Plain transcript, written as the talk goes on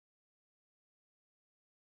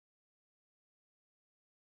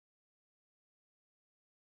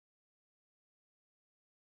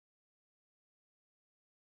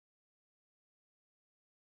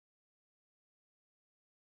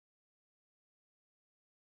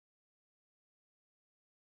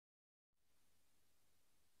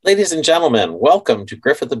Ladies and gentlemen, welcome to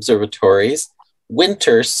Griffith Observatory's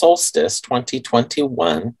Winter Solstice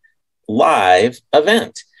 2021 live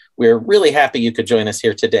event. We're really happy you could join us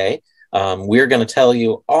here today. We're going to tell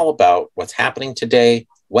you all about what's happening today,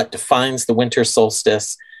 what defines the winter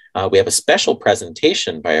solstice. We have a special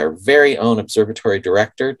presentation by our very own observatory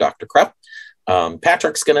director, Dr. Krupp.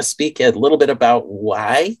 Patrick's going to speak a little bit about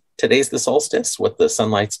why today's the solstice, what the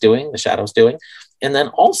sunlight's doing, the shadow's doing, and then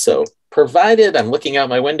also provided, I'm looking out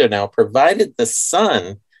my window now, provided the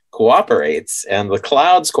sun cooperates and the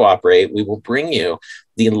clouds cooperate, we will bring you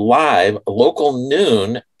the live local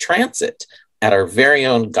noon transit at our very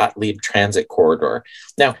own Gottlieb Transit Corridor.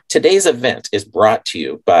 Now, today's event is brought to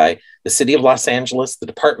you by the City of Los Angeles, the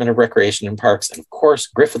Department of Recreation and Parks, and of course,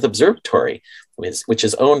 Griffith Observatory, which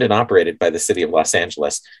is owned and operated by the City of Los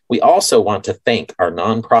Angeles. We also want to thank our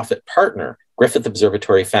nonprofit partner, Griffith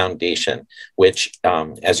Observatory Foundation, which,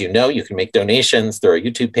 as you know, you can make donations through our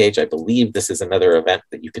YouTube page. I believe this is another event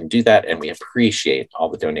that you can do that, and we appreciate all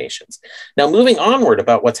the donations. Now, moving onward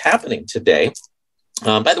about what's happening today.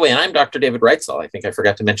 By the way, I'm Dr. David Reitzel. I think I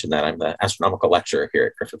forgot to mention that. I'm the astronomical lecturer here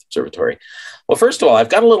at Griffith Observatory. Well, first of all, I've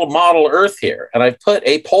got a little model Earth here, and I've put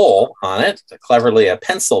a pole on it, cleverly a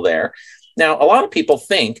pencil there. Now, a lot of people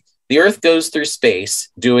think the Earth goes through space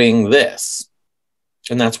doing this.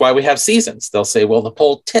 And that's why we have seasons. They'll say, well, the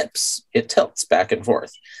pole tips, it tilts back and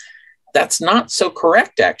forth. That's not so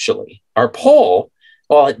correct, actually. Our pole,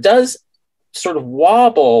 while it does sort of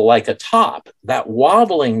wobble like a top, that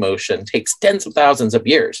wobbling motion takes tens of thousands of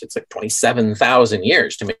years. It's like 27,000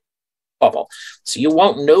 years to make it wobble. So you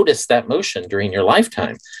won't notice that motion during your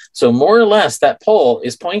lifetime. So more or less, that pole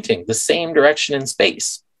is pointing the same direction in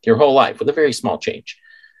space your whole life with a very small change.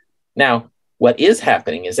 Now, what is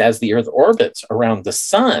happening is as the Earth orbits around the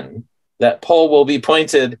sun, that pole will be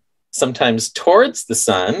pointed sometimes towards the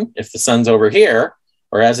sun, if the sun's over here,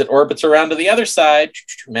 or as it orbits around to the other side,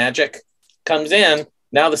 magic comes in.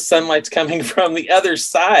 Now the sunlight's coming from the other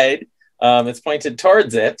side. It's pointed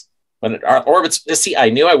towards it. When it orbits, see,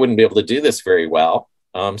 I knew I wouldn't be able to do this very well.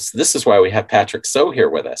 So this is why we have Patrick So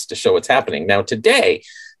here with us to show what's happening. Now today,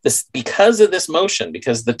 because of this motion,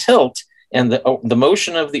 because the tilt, and the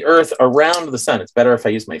motion of the Earth around the sun, it's better if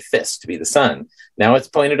I use my fist to be the sun. Now it's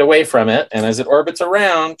pointed away from it, and as it orbits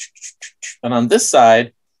around, and on this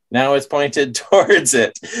side, now it's pointed towards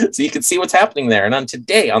it. So you can see what's happening there. And on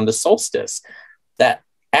today, on the solstice, that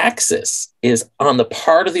axis is on the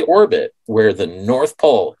part of the orbit where the North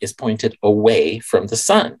Pole is pointed away from the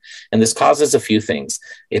sun. And this causes a few things.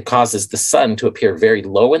 It causes the sun to appear very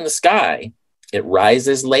low in the sky. It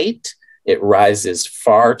rises late. It rises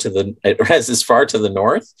far to the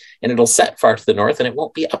north, and it'll set far to the north, and it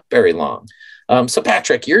won't be up very long. So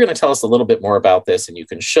Patrick, you're going to tell us a little bit more about this, and you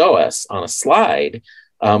can show us on a slide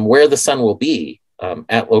where the sun will be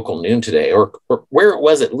at local noon today, or where it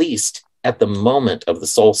was at least at the moment of the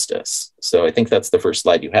solstice. So I think that's the first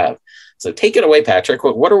slide you have. So take it away, Patrick.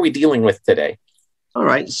 What are we dealing with today? All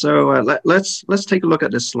right. So let's take a look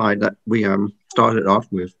at this slide that we started off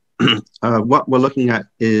with. What we're looking at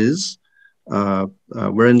is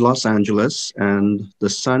we're in Los Angeles, and the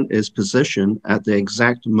sun is positioned at the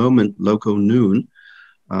exact moment, local noon,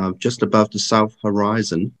 just above the south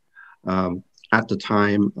horizon, at the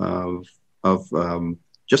time of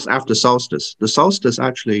just after solstice. The solstice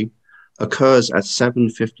actually occurs at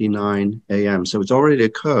 7:59 a.m., so it's already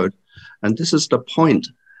occurred, and this is the point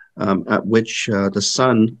at which the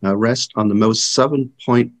sun rests on the most southern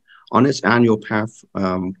point on its annual path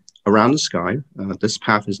around the sky. This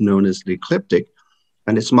path is known as the ecliptic,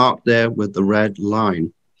 and it's marked there with the red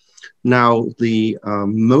line. Now, the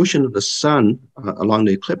motion of the sun along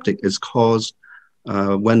the ecliptic is caused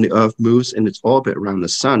when the Earth moves in its orbit around the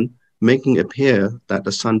sun, making it appear that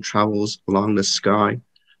the sun travels along the sky,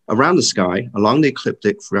 along the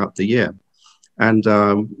ecliptic throughout the year. And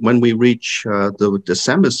when we reach the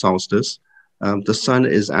December solstice, the sun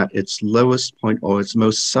is at its lowest point, or its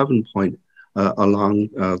most southern point, along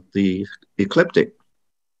the ecliptic.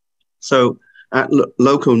 So at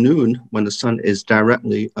local noon, when the sun is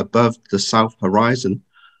directly above the south horizon,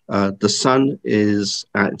 the sun is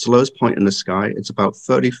at its lowest point in the sky. It's about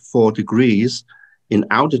 34 degrees in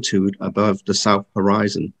altitude above the south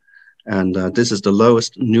horizon. And this is the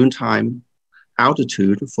lowest noontime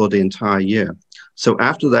altitude for the entire year. So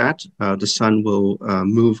after that, the sun will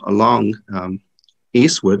move along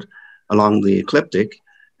eastward along the ecliptic,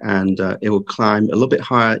 and it will climb a little bit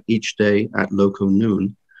higher each day at local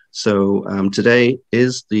noon. So today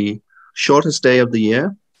is the shortest day of the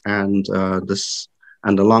year, and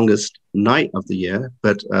the longest night of the year,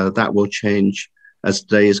 but that will change as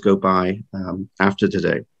days go by after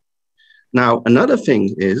today. Now, another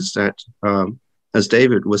thing is that, as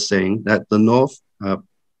David was saying, that the north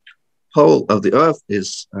pole of the Earth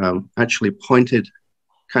is actually pointed,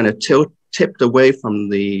 kind of tipped away from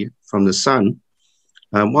the sun.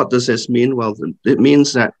 What does this mean? Well, it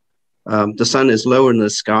means that the sun is lower in the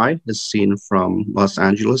sky, as seen from Los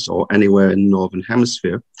Angeles or anywhere in the northern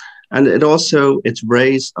hemisphere, and its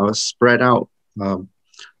rays are spread out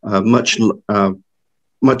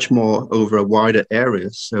much more over a wider area,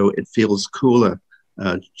 so it feels cooler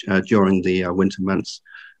during the winter months.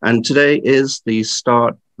 And today is the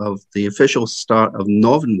official start of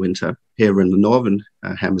northern winter here in the northern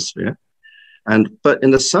hemisphere. But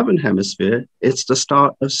in the southern hemisphere, it's the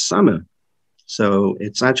start of summer. So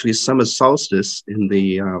it's actually summer solstice in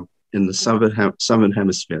the southern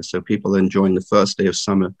hemisphere. So people are enjoying the first day of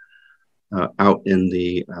summer out in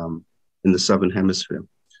the southern hemisphere.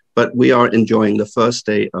 But we are enjoying the first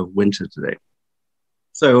day of winter today.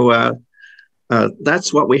 So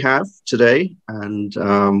that's what we have today, and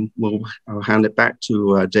I'll hand it back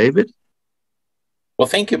to David. Well,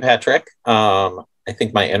 thank you, Patrick. I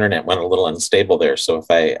think my internet went a little unstable there, so if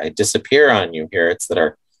I disappear on you here, it's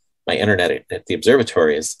that my internet at the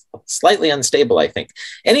observatory is slightly unstable, I think.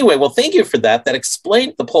 Anyway, well, thank you for that. That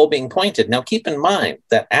explained the pole being pointed. Now, keep in mind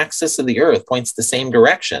that axis of the Earth points the same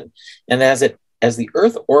direction, and as the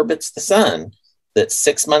Earth orbits the sun, that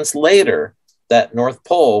 6 months later, that North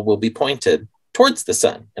Pole will be pointed towards the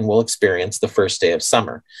sun, and we'll experience the first day of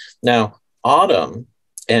summer. Now, autumn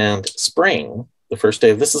and spring, the first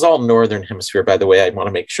day of this is all northern hemisphere, by the way. I want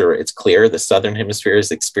to make sure it's clear. The southern hemisphere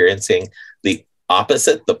is experiencing the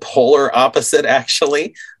opposite, the polar opposite,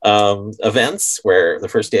 actually, events, where the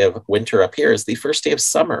first day of winter up here is the first day of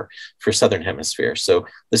summer for southern hemisphere. So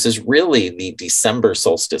this is really the December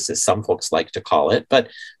solstice, as some folks like to call it, but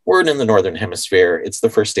we're in the northern hemisphere. It's the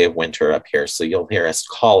first day of winter up here, so you'll hear us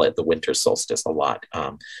call it the winter solstice a lot.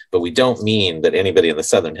 But we don't mean that anybody in the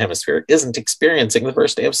southern hemisphere isn't experiencing the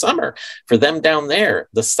first day of summer. For them down there,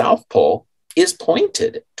 the South Pole is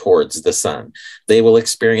pointed towards the sun. They will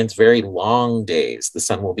experience very long days. The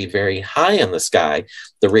sun will be very high in the sky.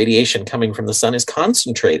 The radiation coming from the sun is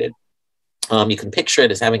concentrated. You can picture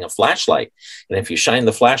it as having a flashlight. And if you shine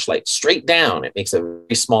the flashlight straight down, it makes a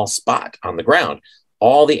very small spot on the ground.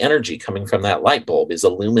 All the energy coming from that light bulb is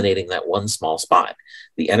illuminating that one small spot.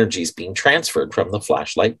 The energy is being transferred from the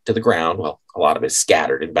flashlight to the ground. Well, a lot of it is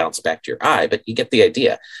scattered and bounced back to your eye, but you get the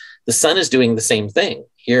idea. The sun is doing the same thing.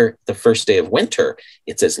 Here, the first day of winter,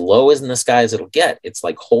 it's as low as in the sky as it'll get. It's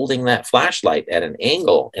like holding that flashlight at an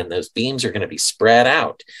angle, and those beams are going to be spread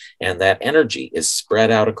out, and that energy is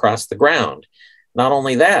spread out across the ground. Not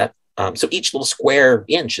only that, so each little square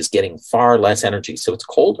inch is getting far less energy, so it's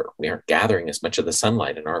colder. We aren't gathering as much of the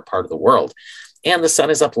sunlight in our part of the world. And the sun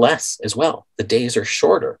is up less as well. The days are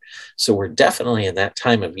shorter. So we're definitely in that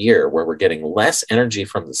time of year where we're getting less energy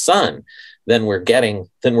from the sun than we're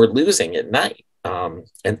losing at night.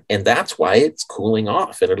 And that's why it's cooling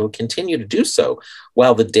off, and it'll continue to do so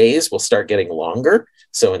while the days will start getting longer.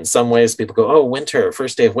 So in some ways people go, oh, winter,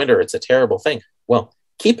 first day of winter, it's a terrible thing. Well,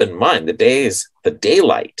 keep in mind the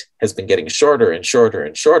daylight has been getting shorter and shorter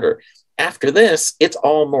and shorter. After this, it's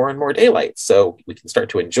all more and more daylight. So we can start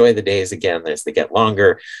to enjoy the days again as they get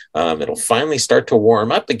longer. It'll finally start to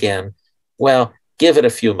warm up again. Well, give it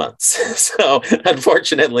a few months. So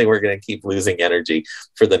unfortunately, we're going to keep losing energy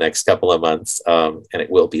for the next couple of months, and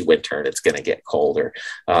it will be winter and it's going to get colder.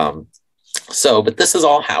 But this is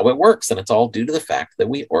all how it works, and it's all due to the fact that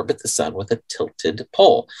we orbit the sun with a tilted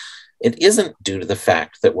pole. It isn't due to the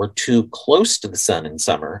fact that we're too close to the sun in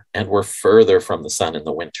summer and we're further from the sun in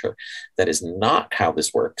the winter. That is not how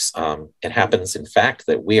this works. It happens, in fact,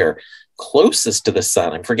 that we are closest to the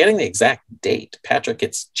sun. I'm forgetting the exact date. Patrick,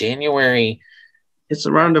 it's January. It's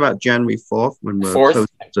around about January 4th when we're 4th?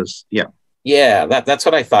 closest. Yeah. Yeah, that's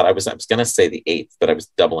what I thought. I was going to say the 8th, but I was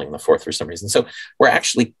doubling the 4th for some reason. So we're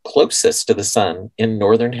actually closest to the sun in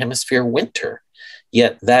northern hemisphere winter.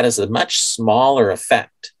 Yet that is a much smaller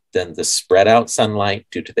effect than the spread out sunlight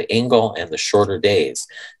due to the angle and the shorter days.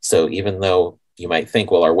 So even though you might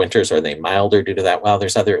think, well, our winters, are they milder due to that? Well,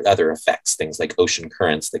 there's other effects, things like ocean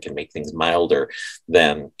currents that can make things milder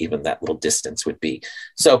than even that little distance would be.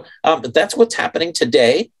 So that's what's happening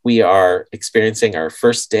today. We are experiencing our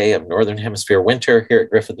first day of Northern Hemisphere winter here at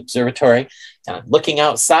Griffith Observatory. And I'm looking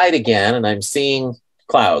outside again, and I'm seeing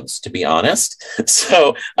clouds, to be honest.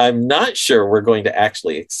 So I'm not sure we're going to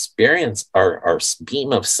actually experience our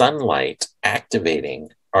beam of sunlight activating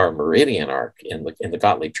our meridian arc in the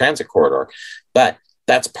Gottlieb transit corridor. But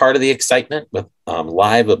that's part of the excitement with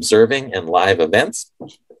live observing and live events.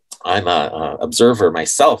 I'm a observer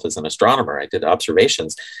myself as an astronomer. I did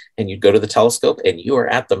observations, and you'd go to the telescope and you are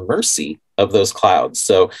at the mercy of those clouds.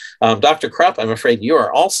 So Dr. Krupp, I'm afraid you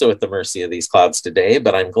are also at the mercy of these clouds today,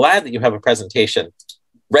 but I'm glad that you have a presentation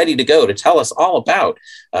ready to go to tell us all about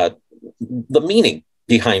the meaning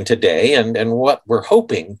behind today and what we're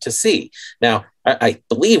hoping to see. Now, I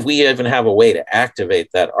believe we even have a way to activate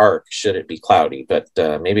that arc should it be cloudy, but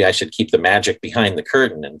maybe I should keep the magic behind the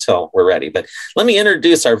curtain until we're ready. But let me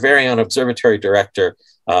introduce our very own observatory director,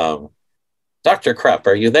 Dr. Krupp.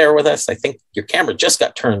 Are you there with us? I think your camera just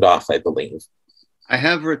got turned off, I believe. I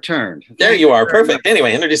have returned. There you are. Perfect.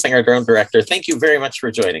 Anyway, introducing our drone director. Thank you very much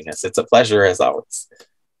for joining us. It's a pleasure as always.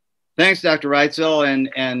 Thanks, Dr. Reitzel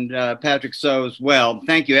and Patrick So as well.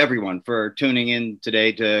 Thank you, everyone, for tuning in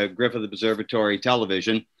today to Griffith Observatory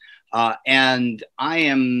Television. And I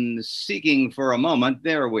am seeking for a moment,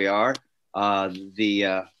 there we are,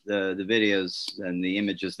 the videos and the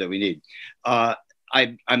images that we need.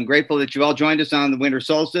 I'm grateful that you all joined us on the winter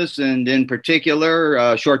solstice, and in particular,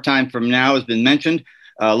 a short time from now has been mentioned,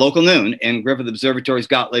 local noon in Griffith Observatory's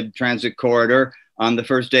Gottlieb Transit Corridor on the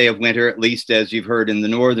first day of winter, at least as you've heard in the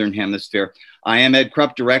Northern Hemisphere. I am Ed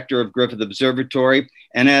Krupp, director of Griffith Observatory,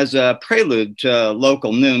 and as a prelude to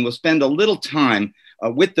local noon, we'll spend a little time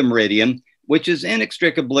with the meridian, which is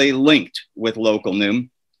inextricably linked with local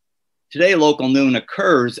noon. Today, local noon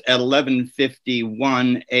occurs at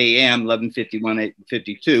 11:51 a.m.,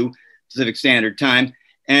 11:52 Pacific Standard Time.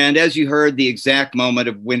 And as you heard, the exact moment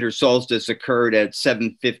of winter solstice occurred at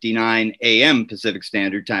 7:59 a.m. Pacific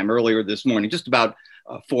Standard Time earlier this morning, just about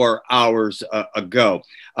 4 hours ago.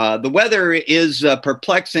 The weather is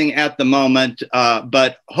perplexing at the moment,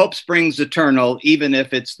 but hope springs eternal, even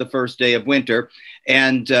if it's the first day of winter.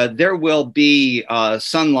 And there will be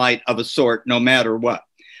sunlight of a sort no matter what.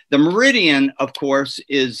 The meridian, of course,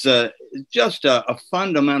 is just a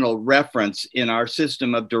fundamental reference in our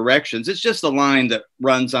system of directions. It's just a line that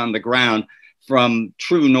runs on the ground from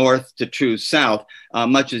true north to true south,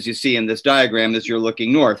 much as you see in this diagram as you're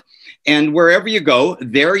looking north. And wherever you go,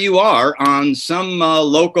 there you are on some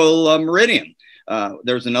local meridian.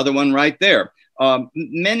 There's another one right there.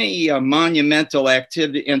 Many monumental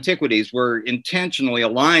antiquities were intentionally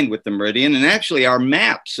aligned with the meridian, and actually our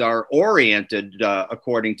maps are oriented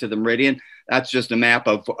according to the meridian. That's just a map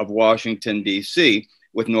of Washington, D.C.,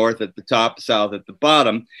 with north at the top, south at the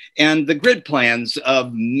bottom. And the grid plans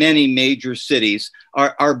of many major cities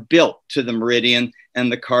are built to the meridian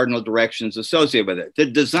and the cardinal directions associated with it. The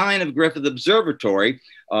design of Griffith Observatory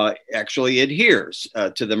actually adheres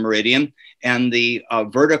to the meridian, and the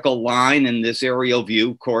vertical line in this aerial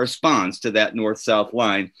view corresponds to that north-south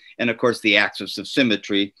line, and of course the axis of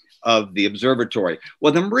symmetry of the observatory.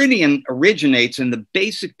 Well, the meridian originates in the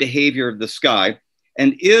basic behavior of the sky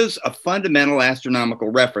and is a fundamental astronomical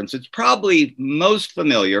reference. It's probably most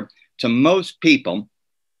familiar to most people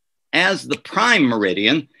as the prime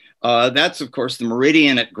meridian. That's, of course, the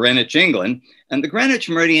meridian at Greenwich, England. And the Greenwich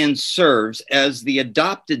meridian serves as the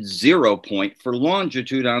adopted 0 point for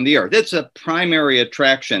longitude on the Earth. It's a primary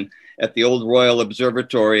attraction at the Old Royal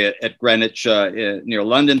Observatory at Greenwich near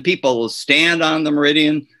London. People stand on the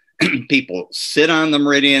meridian, people sit on the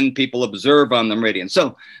meridian, people observe on the meridian.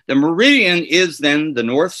 So the meridian is then the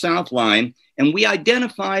north-south line, and we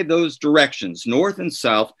identify those directions, north and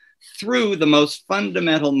south, through the most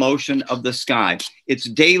fundamental motion of the sky, its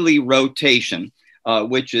daily rotation,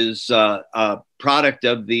 which is a product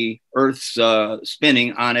of the Earth's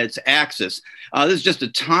spinning on its axis. This is just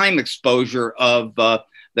a time exposure of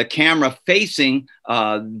the camera facing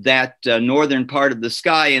that northern part of the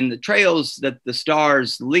sky, and the trails that the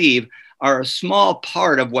stars leave are a small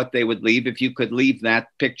part of what they would leave if you could leave that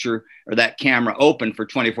picture or that camera open for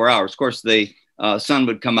 24 hours. Of course, the sun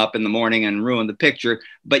would come up in the morning and ruin the picture,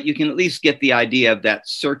 but you can at least get the idea of that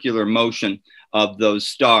circular motion of those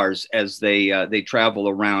stars as they travel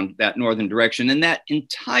around that northern direction. And that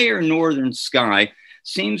entire northern sky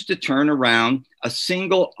seems to turn around a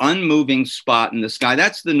single unmoving spot in the sky.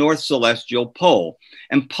 That's the North Celestial Pole.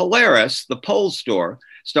 And Polaris, the pole star,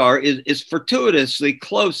 is fortuitously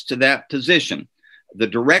close to that position. The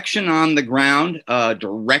direction on the ground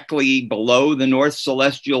directly below the North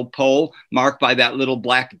Celestial Pole, marked by that little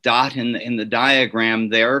black dot in the diagram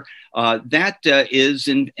there, that is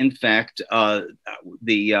in fact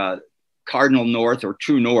the cardinal north or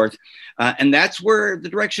true north. And that's where the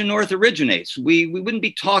direction north originates. We wouldn't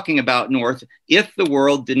be talking about north if the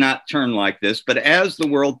world did not turn like this. But as the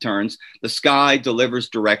world turns, the sky delivers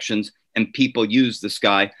directions, and people use the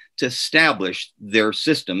sky to establish their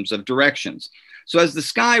systems of directions. So as the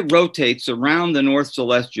sky rotates around the North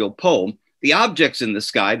Celestial Pole, the objects in the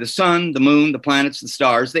sky, the sun, the moon, the planets, the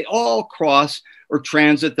stars, they all cross or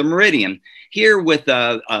transit the meridian. Here with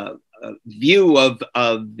a view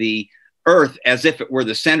of the Earth as if it were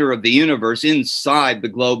the center of the universe inside the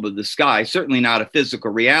globe of the sky, certainly not a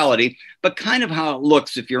physical reality, but kind of how it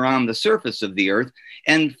looks if you're on the surface of the Earth.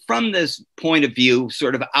 And from this point of view,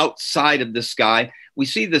 sort of outside of the sky, we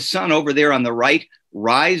see the sun over there on the right,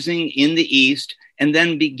 rising in the east, and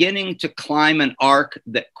then beginning to climb an arc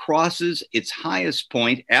that crosses its highest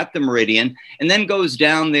point at the meridian, and then goes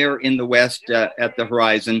down there in the west at the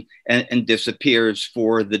horizon and disappears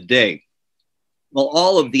for the day. Well,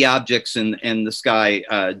 all of the objects in the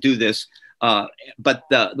sky do this, but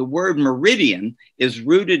the word meridian is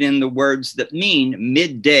rooted in the words that mean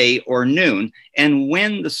midday or noon. And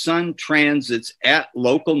when the sun transits at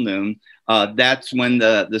local noon, that's when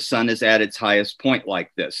the sun is at its highest point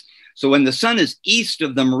like this. So when the sun is east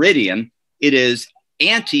of the meridian, it is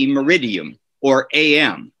ante-meridium or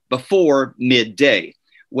AM, before midday.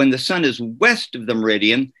 When the sun is west of the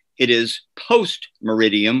meridian, it is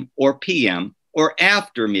post-meridium or PM, or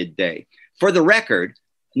after midday. For the record,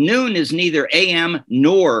 noon is neither AM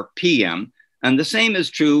nor PM, and the same is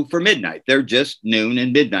true for midnight. They're just noon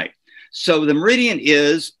and midnight. So the meridian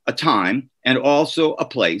is a time and also a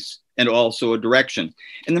place and also a direction.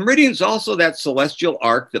 And the meridian is also that celestial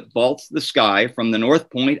arc that vaults the sky from the north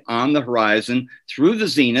point on the horizon through the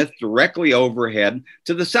zenith directly overhead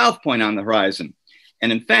to the south point on the horizon.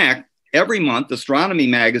 And in fact, every month, astronomy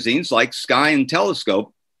magazines like Sky and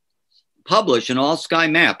Telescope publish an all-sky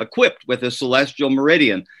map equipped with a celestial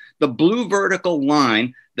meridian. The blue vertical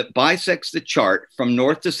line that bisects the chart from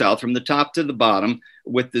north to south, from the top to the bottom,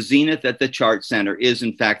 with the zenith at the chart center is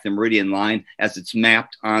in fact the meridian line as it's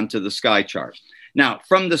mapped onto the sky chart. Now,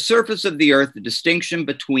 from the surface of the Earth, the distinction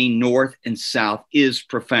between north and south is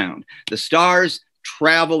profound. The stars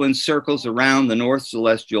travel in circles around the north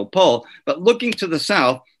celestial pole, but looking to the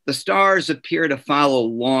south, the stars appear to follow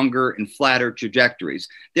longer and flatter trajectories.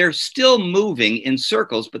 They're still moving in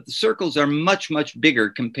circles, but the circles are much, much bigger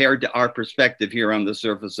compared to our perspective here on the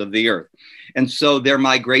surface of the Earth. And so their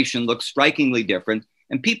migration looks strikingly different,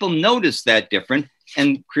 and people notice that difference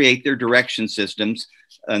and create their direction systems,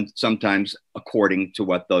 and sometimes according to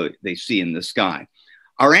what they see in the sky.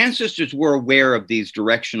 Our ancestors were aware of these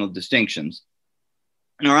directional distinctions,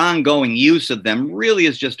 and our ongoing use of them really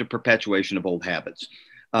is just a perpetuation of old habits.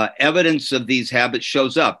 Evidence of these habits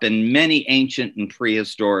shows up in many ancient and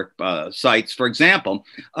prehistoric sites. For example,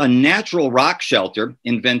 a natural rock shelter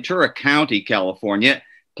in Ventura County, California,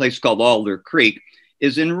 a place called Alder Creek,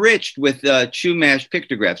 is enriched with Chumash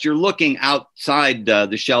pictographs. You're looking outside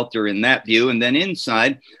the shelter in that view, and then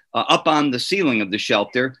inside, up on the ceiling of the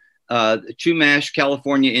shelter, Chumash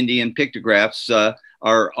California Indian pictographs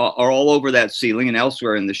are all over that ceiling and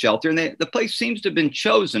elsewhere in the shelter. And the place seems to have been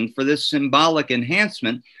chosen for this symbolic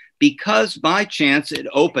enhancement because by chance it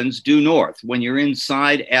opens due north. When you're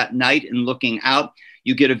inside at night and looking out,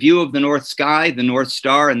 you get a view of the north sky, the North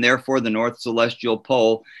Star, and therefore the North Celestial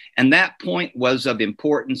Pole. And that point was of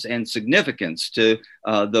importance and significance to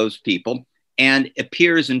those people, and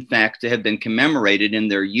appears, in fact, to have been commemorated in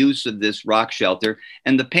their use of this rock shelter.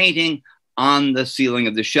 And the painting on the ceiling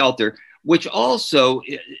of the shelter, which also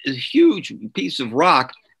is a huge piece of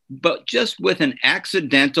rock, but just with an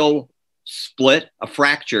accidental split, a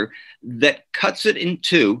fracture that cuts it in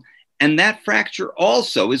two. And that fracture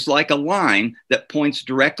also is like a line that points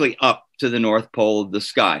directly up to the North Pole of the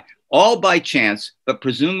sky, all by chance, but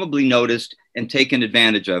presumably noticed and taken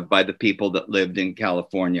advantage of by the people that lived in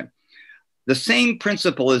California. The same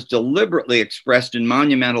principle is deliberately expressed in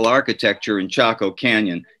monumental architecture in Chaco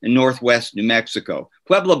Canyon in northwest New Mexico.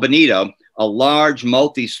 Pueblo Bonito, a large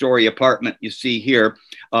multi-story apartment you see here,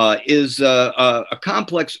 is a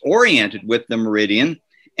complex oriented with the meridian,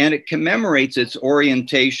 and it commemorates its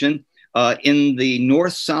orientation in the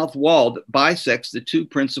north-south wall that bisects the two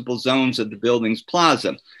principal zones of the building's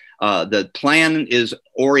plaza. The plan is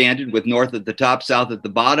oriented with north at the top, south at the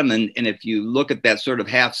bottom. And if you look at that sort of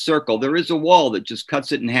half circle, there is a wall that just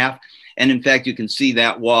cuts it in half. And in fact, you can see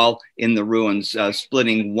that wall in the ruins,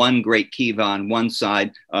 splitting one great kiva on one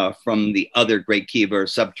side from the other great kiva or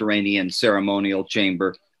subterranean ceremonial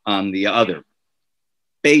chamber on the other.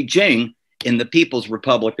 Beijing, in the People's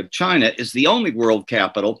Republic of China, is the only world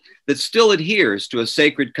capital that still adheres to a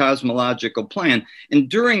sacred cosmological plan. And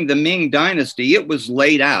during the Ming Dynasty, it was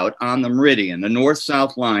laid out on the meridian, a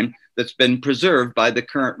north-south line that's been preserved by the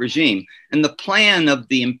current regime. And the plan of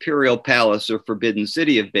the Imperial Palace or Forbidden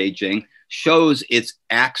City of Beijing shows its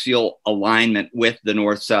axial alignment with the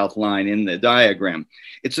north-south line in the diagram.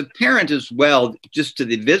 It's apparent as well, just to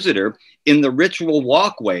the visitor, in the ritual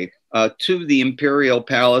walkway to the imperial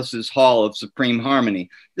palace's Hall of Supreme Harmony.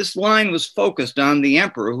 This line was focused on the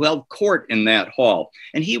emperor who held court in that hall.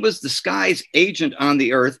 And he was the sky's agent on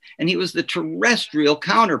the earth, and he was the terrestrial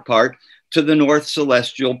counterpart to the North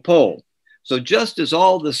Celestial Pole. So just as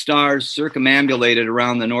all the stars circumambulated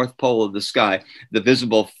around the North Pole of the sky, the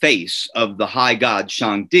visible face of the high god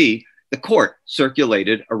Shangdi, the court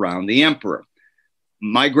circulated around the emperor.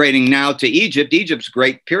 Migrating now to Egypt, Egypt's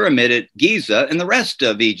Great Pyramid at Giza and the rest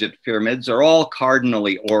of Egypt's pyramids are all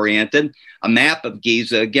cardinally oriented. A map of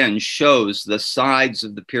Giza, again, shows the sides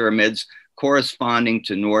of the pyramids corresponding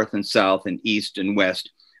to north and south and east and west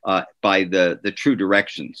by the true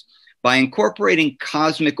directions. By incorporating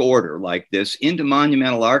cosmic order like this into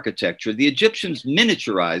monumental architecture, the Egyptians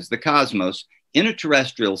miniaturized the cosmos in a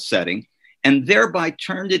terrestrial setting and thereby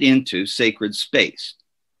turned it into sacred space.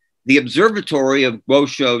 The observatory of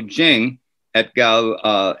Guosho Jing at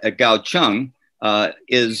Gaocheng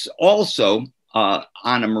is also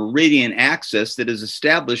on a meridian axis that is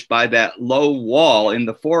established by that low wall in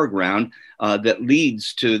the foreground that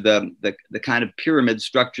leads to the kind of pyramid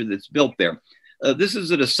structure that's built there. This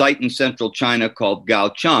is at a site in central China called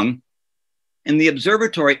Gaocheng, and the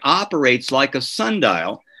observatory operates like a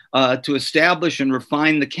sundial to establish and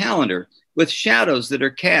refine the calendar with shadows that are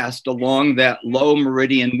cast along that low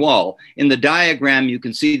meridian wall. In the diagram, you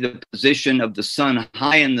can see the position of the sun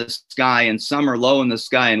high in the sky in summer, low in the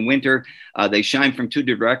sky in winter. They shine from two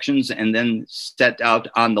directions and then set out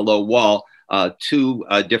on the low wall two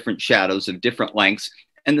different shadows of different lengths.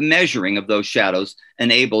 And the measuring of those shadows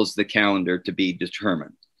enables the calendar to be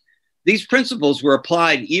determined. These principles were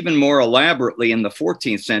applied even more elaborately in the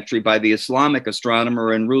 14th century by the Islamic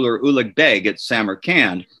astronomer and ruler Ulugh Beg at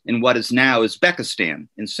Samarkand in what is now Uzbekistan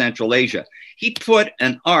in Central Asia. He put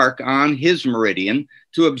an arc on his meridian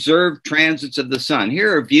to observe transits of the sun.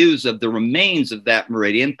 Here are views of the remains of that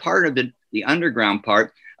meridian. Part of the underground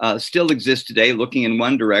part still exists today, looking in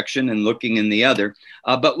one direction and looking in the other.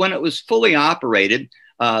 But when it was fully operated,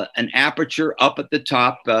 an aperture up at the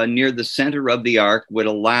top near the center of the arc would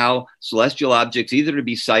allow celestial objects either to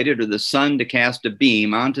be sighted or the sun to cast a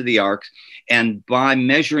beam onto the arc. And by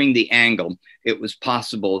measuring the angle, it was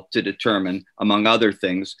possible to determine, among other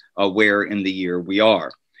things, where in the year we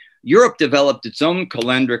are. Europe developed its own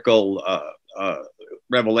calendrical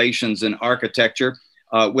revelations in architecture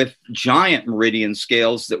with giant meridian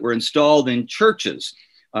scales that were installed in churches.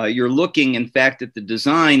 You're looking, in fact, at the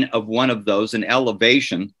design of one of those, an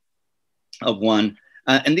elevation of one.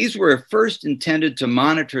 And these were first intended to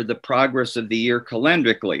monitor the progress of the year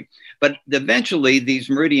calendrically. But eventually, these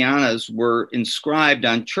meridianas were inscribed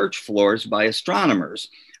on church floors by astronomers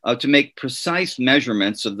to make precise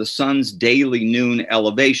measurements of the sun's daily noon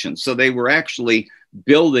elevation. So they were actually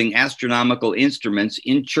building astronomical instruments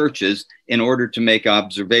in churches in order to make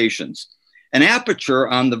observations. An aperture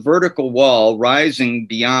on the vertical wall rising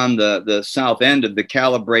beyond the south end of the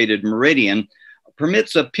calibrated meridian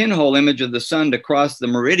permits a pinhole image of the sun to cross the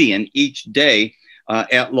meridian each day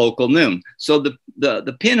at local noon. So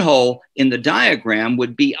the pinhole in the diagram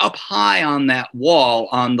would be up high on that wall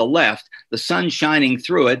on the left, the sun shining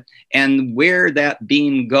through it, and where that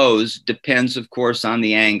beam goes depends, of course, on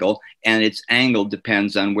the angle, and its angle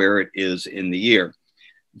depends on where it is in the year.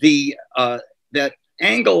 That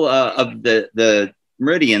angle of the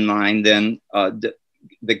meridian line then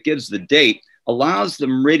that gives the date allows the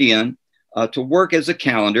meridian to work as a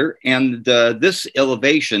calendar, and this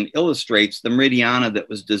elevation illustrates the meridiana that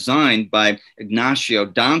was designed by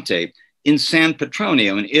Ignazio Dante in San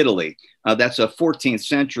Petronio in Italy. That's a 14th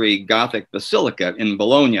century Gothic basilica in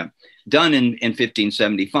Bologna, done in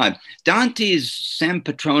 1575. Dante's San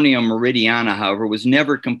Petronio meridiana, however, was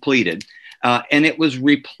never completed. And it was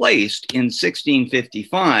replaced in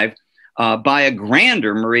 1655 by a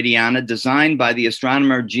grander meridiana designed by the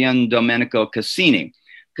astronomer Gian Domenico Cassini.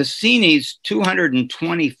 Cassini's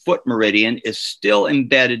 220-foot meridian is still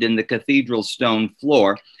embedded in the cathedral stone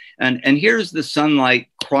floor. And here's the sunlight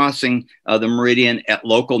crossing the meridian at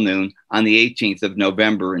local noon on the 18th of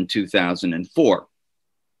November in 2004.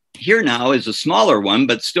 Here now is a smaller one,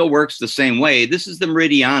 but still works the same way. This is the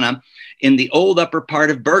meridiana in the old upper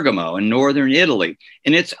part of Bergamo in northern Italy.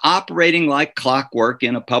 And it's operating like clockwork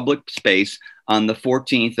in a public space on the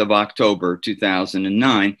 14th of October,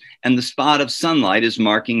 2009. And the spot of sunlight is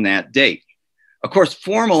marking that date. Of course,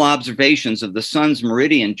 formal observations of the sun's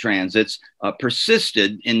meridian transits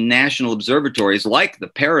persisted in national observatories like the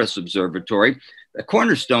Paris Observatory, the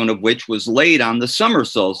cornerstone of which was laid on the summer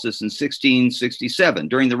solstice in 1667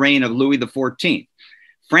 during the reign of Louis XIV.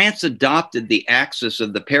 France adopted the axis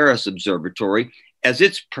of the Paris Observatory as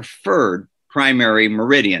its preferred primary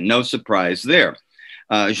meridian. No surprise there.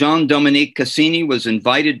 Jean-Dominique Cassini was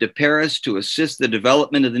invited to Paris to assist the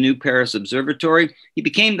development of the new Paris Observatory. He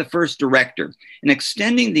became the first director. In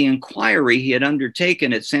extending the inquiry he had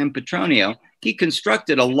undertaken at San Petronio, he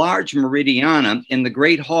constructed a large meridiana in the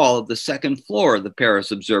Great Hall of the second floor of the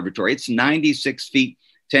Paris Observatory. It's 96 feet,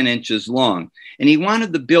 10 inches long. And he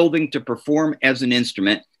wanted the building to perform as an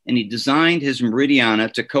instrument, and he designed his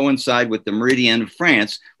meridiana to coincide with the Meridian of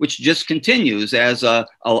France, which just continues as a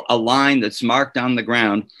line that's marked on the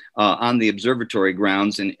ground, on the observatory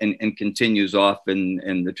grounds, and continues off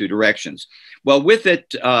in the two directions. Well, with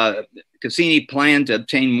it, Cassini planned to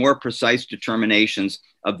obtain more precise determinations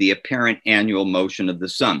of the apparent annual motion of the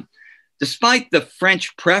sun. Despite the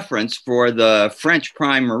French preference for the French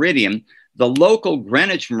prime meridian, the local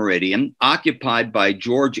Greenwich meridian, occupied by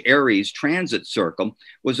George Airy's transit circle,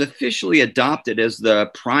 was officially adopted as the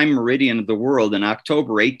prime meridian of the world in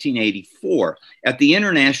October 1884 at the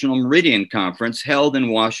International Meridian Conference held in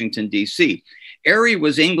Washington, D.C. Airy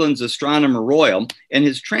was England's astronomer royal, and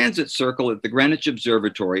his transit circle at the Greenwich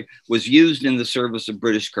Observatory was used in the service of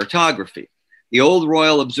British cartography. The old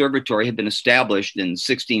Royal Observatory had been established in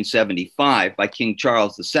 1675 by King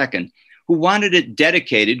Charles II, who wanted it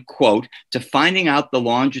dedicated, quote, to finding out the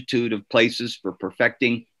longitude of places for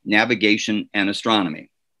perfecting navigation and astronomy.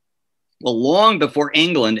 Well, long before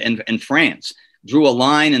England and France drew a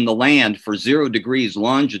line in the land for 0 degrees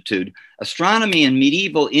longitude, astronomy in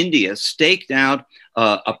medieval India staked out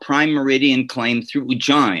a prime meridian claim through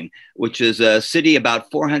Ujjain, which is a city about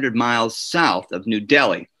 400 miles south of New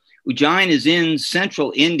Delhi. Ujjain is in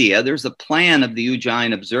central India. There's a plan of the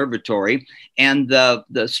Ujjain Observatory, and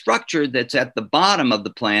the structure that's at the bottom of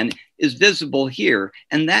the plan is visible here,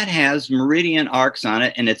 and that has meridian arcs on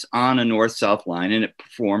it, and it's on a north-south line, and it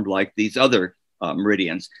performed like these other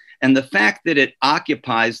meridians. And the fact that it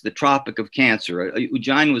occupies the Tropic of Cancer,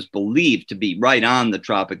 Ujjain was believed to be right on the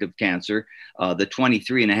Tropic of Cancer, the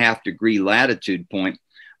 23.5 degree latitude point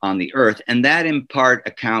on the Earth, and that in part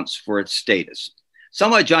accounts for its status.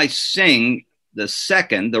 Samajai Singh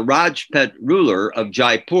II, the Rajput ruler of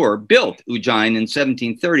Jaipur, built Ujjain in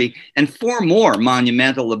 1730 and 4 more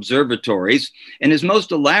monumental observatories. And his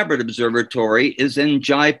most elaborate observatory is in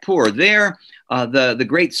Jaipur. There, the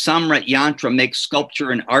great Samrat Yantra makes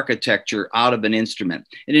sculpture and architecture out of an instrument.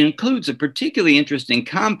 It includes a particularly interesting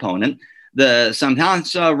component, the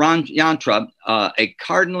Samhansa Yantra, a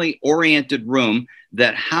cardinally oriented room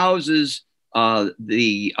that houses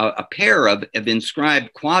a pair of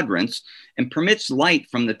inscribed quadrants and permits light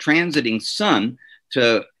from the transiting sun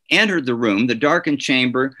to enter the room, the darkened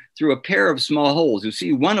chamber, through a pair of small holes. You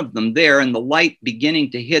see one of them there, and the light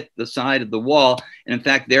beginning to hit the side of the wall. And in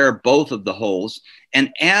fact, there are both of the holes.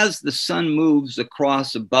 And as the sun moves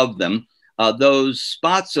across above them, those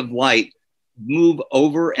spots of light move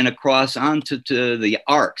over and across onto the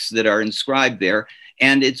arcs that are inscribed there.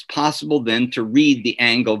 And it's possible then to read the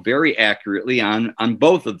angle very accurately on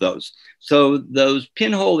both of those. So those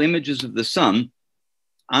pinhole images of the sun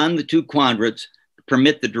on the 2 quadrants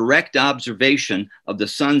permit the direct observation of the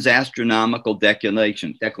sun's astronomical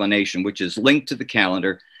declination, which is linked to the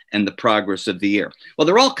calendar and the progress of the year. Well,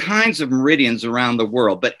 there are all kinds of meridians around the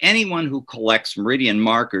world, but anyone who collects meridian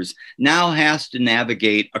markers now has to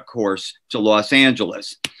navigate a course to Los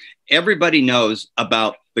Angeles. Everybody knows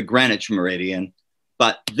about the Greenwich Meridian,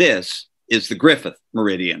 but this is the Griffith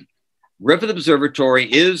Meridian. Griffith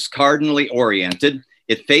Observatory is cardinally oriented.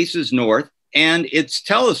 It faces north, and its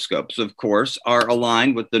telescopes, of course, are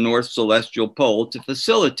aligned with the North Celestial Pole to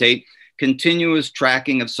facilitate continuous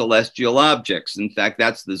tracking of celestial objects. In fact,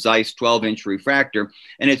 that's the Zeiss 12-inch refractor,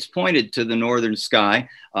 and it's pointed to the northern sky,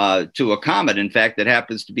 to a comet, in fact, that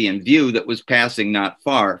happens to be in view that was passing not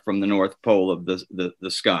far from the North Pole of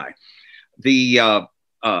the sky. The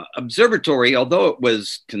observatory, although it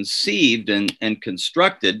was conceived and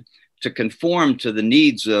constructed to conform to the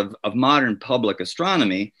needs of modern public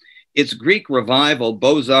astronomy, its Greek revival,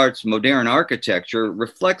 Beaux-Arts modern architecture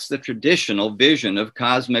reflects the traditional vision of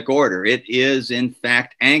cosmic order. It is, in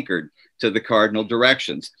fact, anchored to the cardinal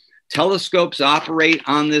directions. Telescopes operate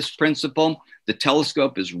on this principle. The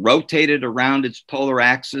telescope is rotated around its polar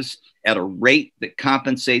axis at a rate that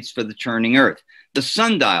compensates for the turning Earth. The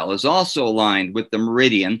sundial is also aligned with the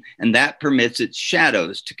meridian, and that permits its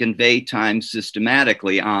shadows to convey time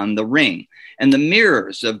systematically on the ring. And the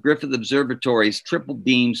mirrors of Griffith Observatory's triple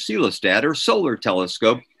beam coelostat or solar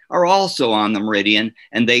telescope are also on the meridian,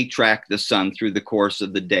 and they track the sun through the course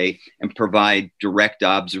of the day and provide direct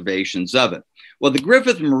observations of it. Well, the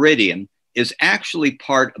Griffith Meridian is actually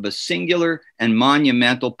part of a singular and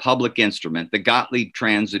monumental public instrument, the Gottlieb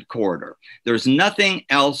Transit Corridor. There's nothing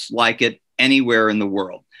else like it anywhere in the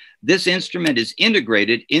world. This instrument is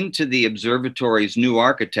integrated into the observatory's new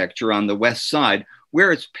architecture on the west side,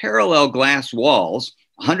 where its parallel glass walls,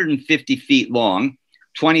 150 feet long,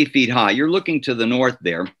 20 feet high, you're looking to the north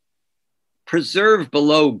there, preserve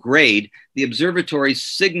below grade the observatory's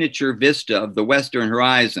signature vista of the western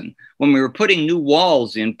horizon. When we were putting new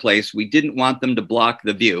walls in place, we didn't want them to block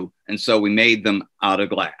the view, and so we made them out of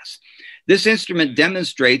glass. This instrument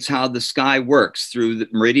demonstrates how the sky works through the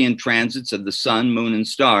meridian transits of the sun, moon, and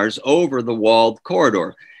stars over the walled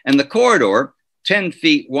corridor. And the corridor, 10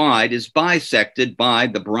 feet wide, is bisected by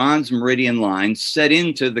the bronze meridian line set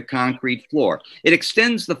into the concrete floor. It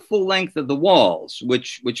extends the full length of the walls,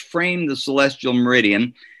 which frame the celestial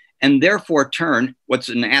meridian, and therefore turn what's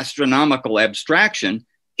an astronomical abstraction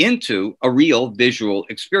into a real visual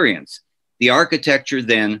experience. The architecture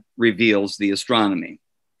then reveals the astronomy.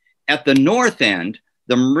 At the north end,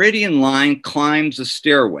 the meridian line climbs a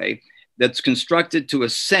stairway that's constructed to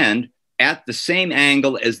ascend at the same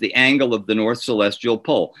angle as the angle of the North Celestial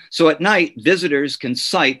Pole. So at night, visitors can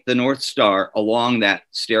sight the North Star along that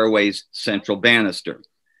stairway's central banister.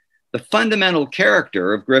 The fundamental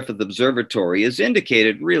character of Griffith Observatory is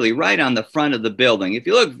indicated really right on the front of the building. If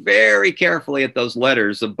you look very carefully at those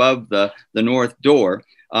letters above the north door,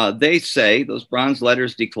 they say, those bronze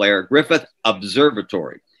letters declare Griffith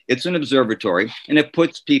Observatory. It's an observatory, and it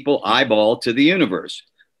puts people eyeball to the universe.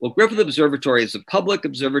 Well, Griffith Observatory is a public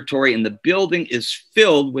observatory, and the building is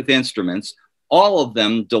filled with instruments. All of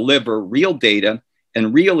them deliver real data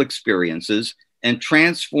and real experiences and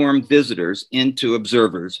transform visitors into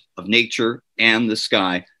observers of nature and the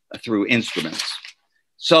sky through instruments.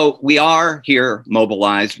 So we are here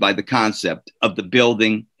mobilized by the concept of the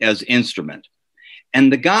building as instrument.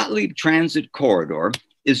 And the Gottlieb Transit Corridor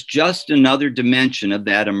is just another dimension of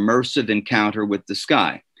that immersive encounter with the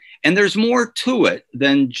sky. And there's more to it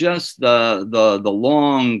than just the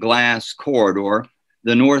long glass corridor,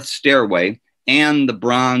 the north stairway, and the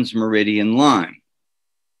bronze meridian line.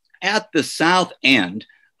 At the south end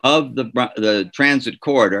of the transit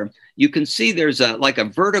corridor, you can see there's like a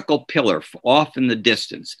vertical pillar off in the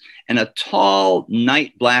distance, and a tall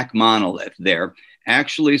night black monolith there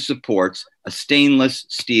actually supports a stainless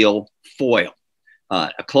steel foil.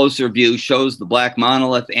 A closer view shows the black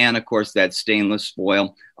monolith and, of course, that stainless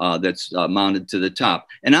foil that's mounted to the top.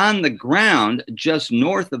 And on the ground, just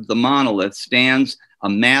north of the monolith, stands a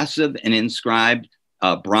massive and inscribed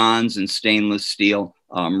bronze and stainless steel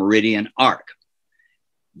meridian arc.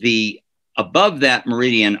 Above that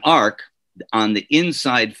meridian arc, on the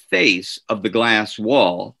inside face of the glass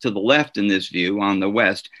wall, to the left in this view, on the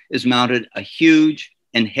west, is mounted a huge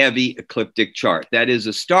and heavy ecliptic chart. That is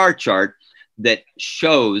a star chart that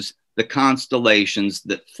shows the constellations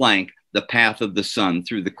that flank the path of the sun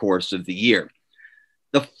through the course of the year.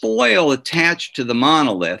 The foil attached to the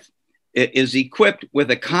monolith is equipped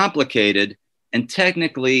with a complicated and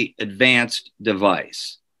technically advanced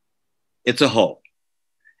device. It's a hole.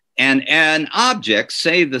 And an object,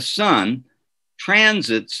 say the sun,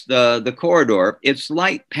 transits the corridor, its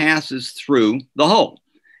light passes through the hole.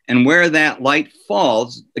 And where that light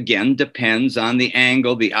falls, again, depends on the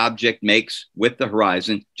angle the object makes with the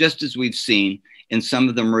horizon, just as we've seen in some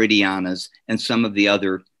of the meridianas and some of the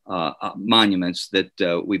other monuments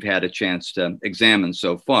that we've had a chance to examine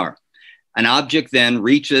so far. An object then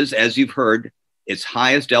reaches, as you've heard, its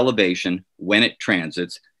highest elevation when it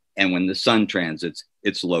transits, and when the sun transits,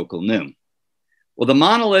 its local noon. Well, the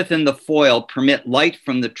monolith and the foil permit light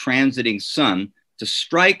from the transiting sun to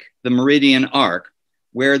strike the meridian arc,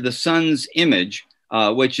 where the sun's image,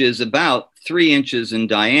 which is about 3 inches in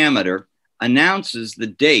diameter, announces the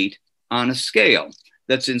date on a scale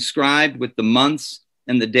that's inscribed with the months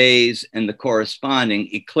and the days and the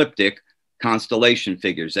corresponding ecliptic constellation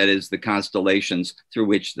figures, that is, the constellations through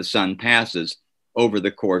which the sun passes over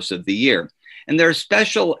the course of the year. And there are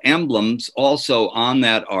special emblems also on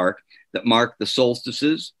that arc that mark the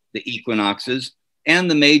solstices, the equinoxes,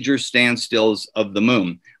 and the major standstills of the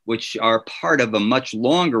moon, which are part of a much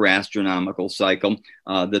longer astronomical cycle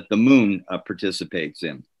that the moon participates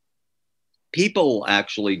in. People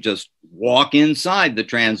actually just walk inside the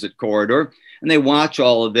transit corridor and they watch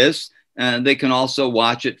all of this. They can also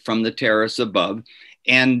watch it from the terrace above.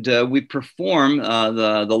 And we perform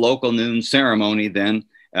the local noon ceremony then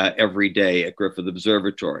every day at Griffith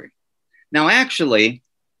Observatory. Now, actually,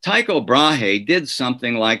 Tycho Brahe did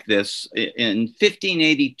something like this in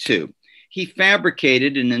 1582. He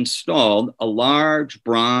fabricated and installed a large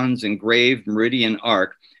bronze engraved meridian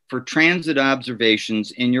arc for transit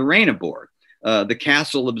observations in Uraniborg, the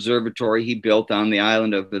castle observatory he built on the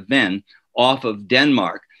island of Hven off of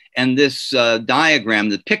Denmark. And this diagram,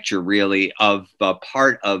 the picture really of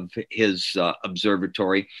part of his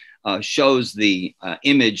observatory, shows the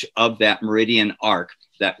image of that meridian arc,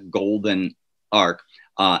 that golden arc,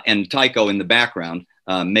 and Tycho in the background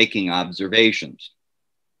making observations.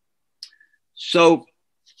 So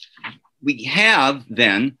we have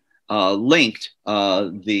then linked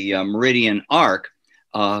the meridian arc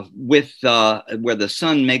with where the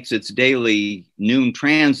sun makes its daily noon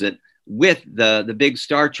transit with the big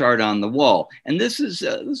star chart on the wall. And this is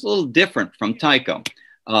a little different from Tycho.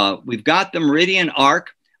 We've got the meridian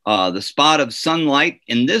arc, the spot of sunlight.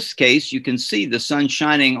 In this case, you can see the sun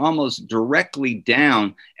shining almost directly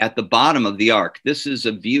down at the bottom of the arc. This is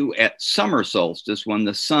a view at summer solstice when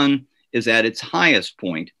the sun is at its highest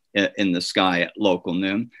point in the sky at local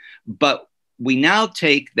noon. But we now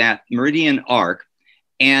take that meridian arc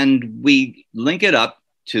and we link it up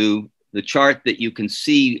to the chart that you can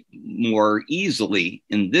see more easily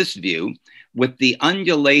in this view with the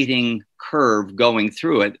undulating curve going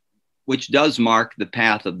through it, which does mark the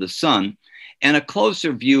path of the sun. And a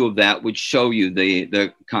closer view of that would show you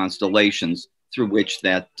the constellations through which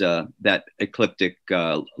that ecliptic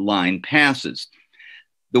line passes.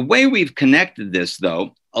 The way we've connected this,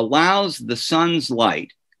 though, allows the sun's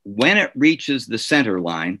light, when it reaches the center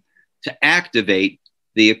line, to activate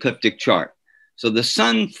the ecliptic chart. So the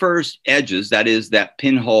sun first edges, that is, that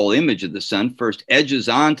pinhole image of the sun first edges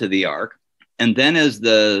onto the arc. And then as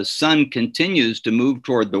the sun continues to move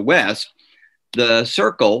toward the west, the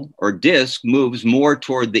circle or disk moves more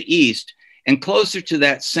toward the east and closer to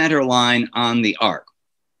that center line on the arc.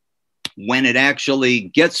 When it actually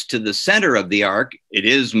gets to the center of the arc, it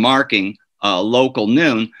is marking local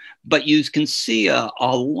noon, but you can see a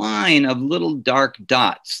line of little dark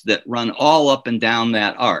dots that run all up and down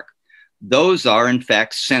that arc. Those are, in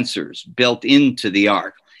fact, sensors built into the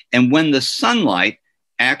arc. And when the sunlight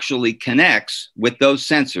actually connects with those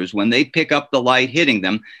sensors, when they pick up the light hitting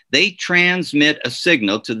them, they transmit a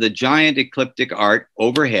signal to the giant ecliptic arc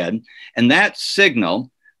overhead. And that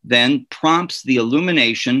signal then prompts the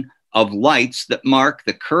illumination of lights that mark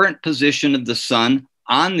the current position of the sun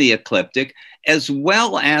on the ecliptic, as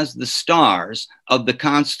well as the stars of the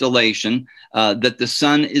constellation that the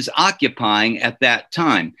sun is occupying at that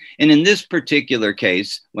time. And in this particular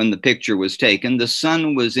case, when the picture was taken, the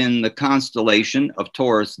sun was in the constellation of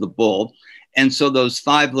Taurus the Bull. And so those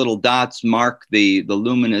 5 little dots mark the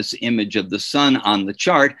luminous image of the sun on the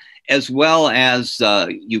chart, as well as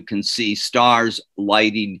you can see stars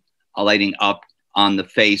lighting up on the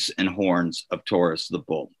face and horns of Taurus the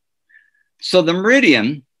Bull. So the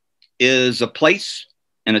meridian is a place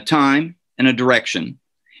and a time and a direction.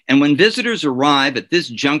 And when visitors arrive at this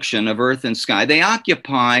junction of earth and sky, they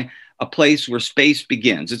occupy a place where space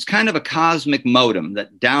begins. It's kind of a cosmic modem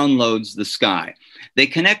that downloads the sky. They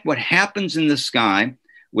connect what happens in the sky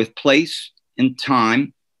with place and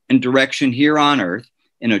time and direction here on earth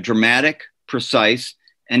in a dramatic, precise,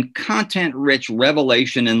 and content-rich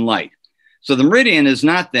revelation in light. So the meridian is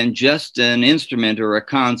not then just an instrument or a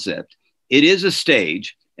concept. It is a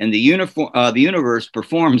stage, and the universe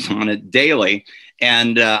performs on it daily.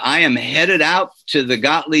 And I am headed out to the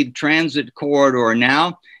Gottlieb Transit Corridor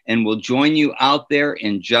now, and will join you out there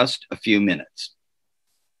in just a few minutes.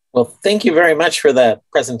 Well, thank you very much for that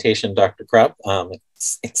presentation, Dr. Krupp.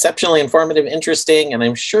 It's exceptionally informative, interesting, and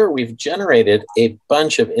I'm sure we've generated a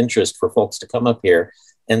bunch of interest for folks to come up here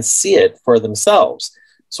and see it for themselves.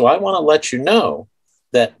 So I want to let you know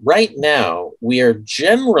that right now we are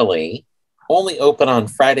generally only open on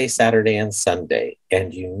Friday, Saturday, and Sunday.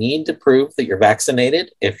 And you need to prove that you're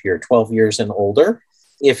vaccinated if you're 12 years and older.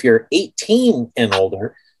 If you're 18 and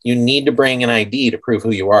older, you need to bring an ID to prove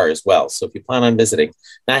who you are as well. So if you plan on visiting.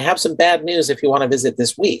 Now, I have some bad news if you want to visit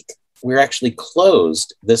this week. We're actually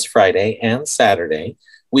closed this Friday and Saturday.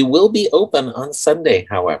 We will be open on Sunday,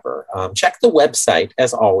 however. Check the website,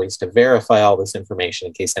 as always, to verify all this information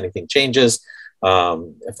in case anything changes.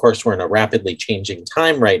 Of course, we're in a rapidly changing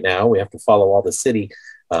time right now. We have to follow all the city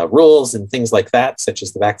rules and things like that, such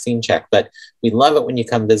as the vaccine check. But we love it when you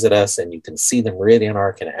come visit us and you can see the Meridian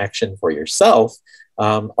Arc in action for yourself.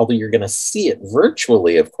 Although you're going to see it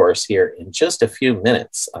virtually, of course, here in just a few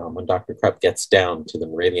minutes when Dr. Krupp gets down to the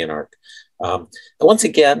Meridian Arc. And once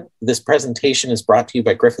again, this presentation is brought to you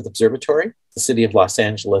by Griffith Observatory, the City of Los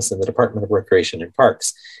Angeles, and the Department of Recreation and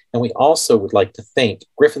Parks. And we also would like to thank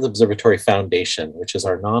Griffith Observatory Foundation, which is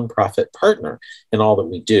our nonprofit partner in all that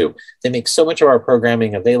we do. They make so much of our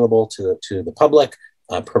programming available to the public,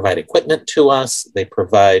 provide equipment to us. They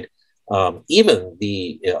provide even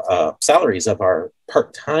the salaries of our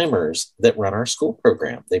part-timers that run our school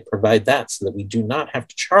program. They provide that so that we do not have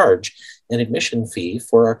to charge an admission fee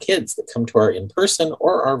for our kids that come to our in-person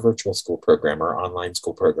or our virtual school program, our online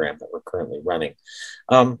school program that we're currently running.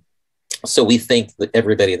 So we thank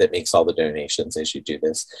everybody that makes all the donations as you do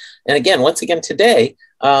this. And again, once again, today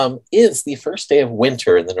is the first day of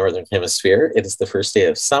winter in the Northern Hemisphere. It is the first day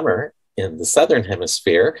of summer in the Southern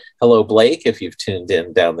Hemisphere. Hello, Blake, if you've tuned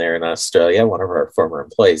in down there in Australia. One of our former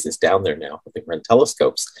employees is down there now, helping run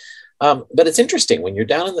telescopes. But it's interesting, when you're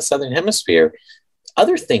down in the Southern Hemisphere,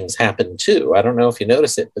 other things happen too. I don't know if you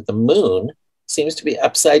notice it, but the moon seems to be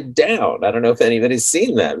upside down. I don't know if anybody's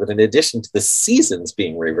seen that, but in addition to the seasons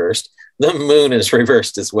being reversed, the moon is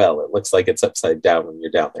reversed as well. It looks like it's upside down when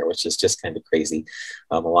you're down there, which is just kind of crazy.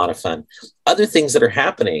 A lot of fun. Other things that are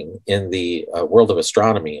happening in the world of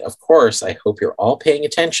astronomy, of course, I hope you're all paying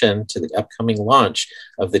attention to the upcoming launch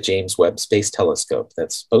of the James Webb Space Telescope.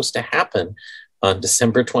 That's supposed to happen on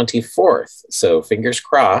December 24th. So fingers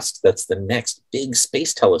crossed, that's the next big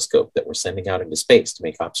space telescope that we're sending out into space to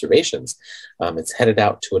make observations. It's headed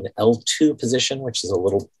out to an L2 position, which is a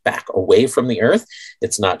little back away from the Earth.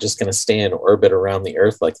 It's not just going to stay in orbit around the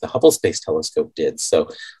Earth like the Hubble Space Telescope did. So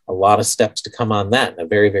a lot of steps to come on that in a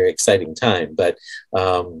very, very exciting time. But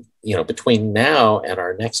you know, between now and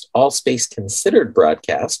our next All Space Considered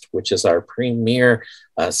broadcast, which is our premier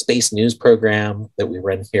space news program that we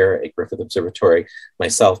run here at Griffith Observatory,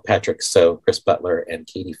 myself, Patrick So, Chris Butler, and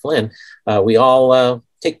Katie Flynn, we all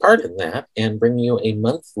take part in that and bring you a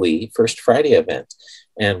monthly First Friday event.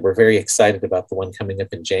 And we're very excited about the one coming up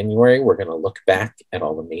in January. We're going to look back at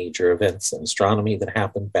all the major events in astronomy that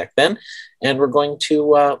happened back then. And we're going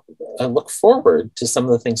to look forward to some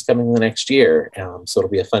of the things coming in the next year. So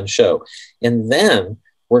it'll be a fun show. And then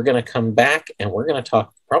we're going to come back and we're going to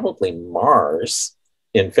talk probably Mars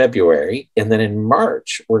in February. And then in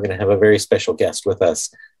March, we're going to have a very special guest with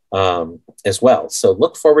us as well. So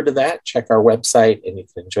look forward to that. Check our website and you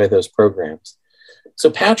can enjoy those programs. So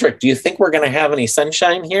Patrick, do you think we're going to have any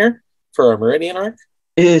sunshine here for our Meridian arc?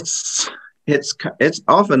 It's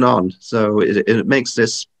off and on, so it makes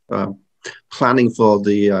this planning for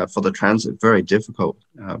the transit very difficult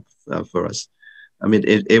for us. I mean,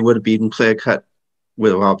 it would have been clear cut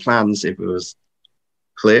with our plans if it was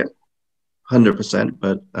clear, 100%.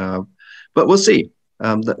 But we'll see.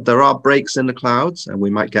 There are breaks in the clouds, and we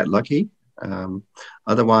might get lucky.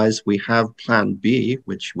 Otherwise, we have Plan B,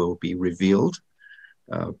 which will be revealed.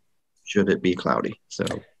 Should it be cloudy. So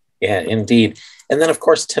yeah, indeed. And then of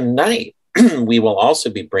course tonight we will also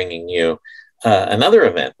be bringing you another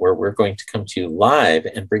event where we're going to come to you live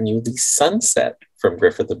and bring you the sunset from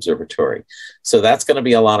Griffith Observatory. So that's going to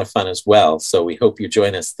be a lot of fun as well. So we hope you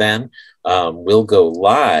join us then. We'll go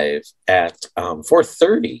live at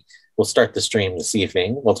 4:30. We'll start the stream this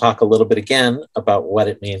evening. We'll talk a little bit again about what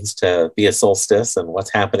it means to be a solstice and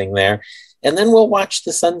what's happening there. And then we'll watch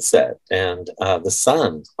the sunset, and the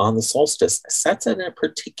sun on the solstice sets in a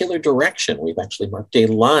particular direction. We've actually marked a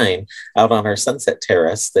line out on our sunset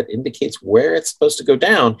terrace that indicates where it's supposed to go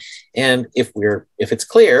down. And if it's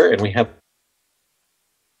clear and we have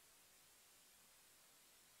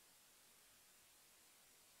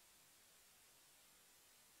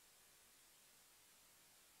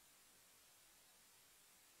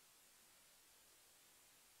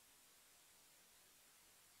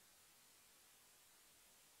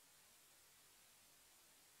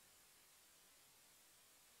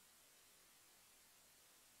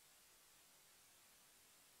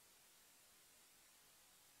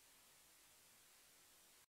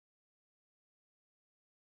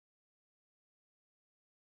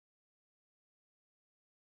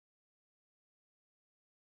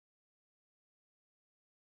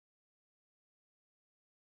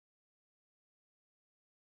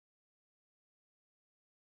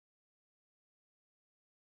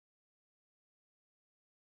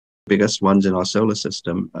biggest ones in our solar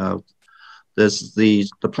system. There's the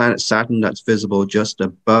planet Saturn that's visible just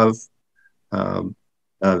above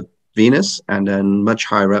Venus, and then much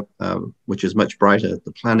higher up, which is much brighter,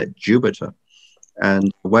 the planet Jupiter. And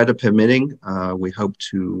weather permitting, we hope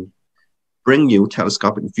to bring you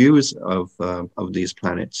telescopic views of these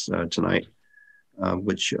planets tonight,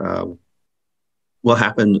 which will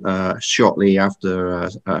happen shortly after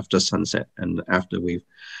sunset and after we've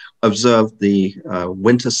observed the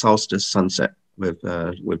winter solstice sunset with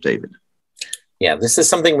David. Yeah, this is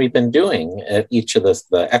something we've been doing at each of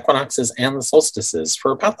the equinoxes and the solstices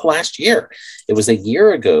for about the last year. It was a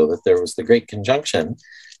year ago that there was the Great Conjunction,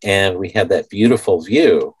 and we had that beautiful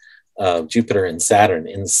view of Jupiter and Saturn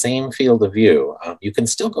in the same field of view. You can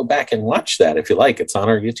still go back and watch that if you like. It's on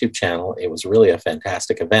our YouTube channel. It was really a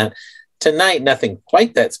fantastic event. Tonight, nothing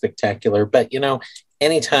quite that spectacular, but you know,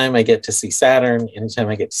 anytime I get to see Saturn, anytime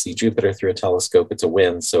I get to see Jupiter through a telescope, it's a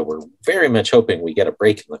win. So we're very much hoping we get a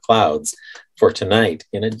break in the clouds for tonight,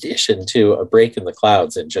 in addition to a break in the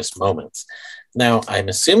clouds in just moments. Now, I'm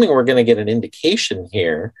assuming we're going to get an indication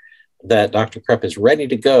here that Dr. Krupp is ready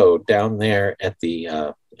to go down there at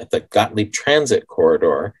the Gottlieb Transit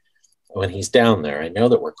Corridor when he's down there. I know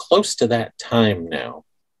that we're close to that time now.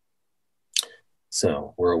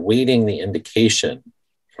 So we're awaiting the indication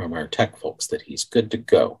from our tech folks that he's good to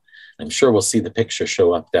go. I'm sure we'll see the picture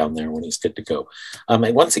show up down there when he's good to go.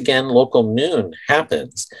 And once again, local noon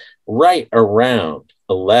happens right around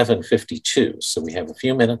 11:52. So we have a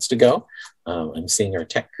few minutes to go. I'm seeing our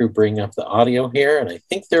tech crew bring up the audio here, and I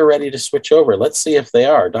think they're ready to switch over. Let's see if they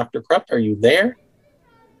are. Dr. Krupp, are you there?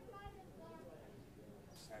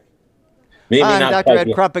 Maybe I'm Dr.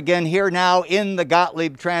 Ed Krupp again, here now in the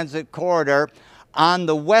Gottlieb Transit Corridor on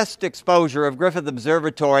the west exposure of Griffith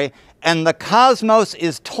Observatory, and the cosmos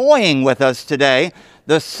is toying with us today.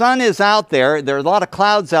 The sun is out there. There are a lot of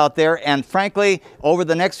clouds out there, and frankly, over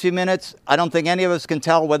the next few minutes, I don't think any of us can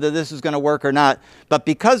tell whether this is going to work or not. But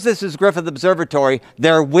because this is Griffith Observatory,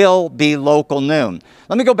 there will be local noon.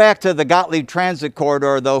 Let me go back to the Gottlieb Transit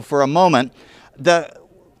Corridor, though, for a moment.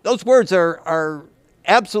 Those words are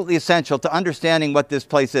absolutely essential to understanding what this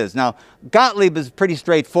place is. Now, Gottlieb is pretty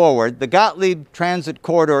straightforward. The Gottlieb Transit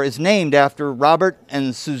Corridor is named after Robert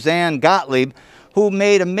and Suzanne Gottlieb, who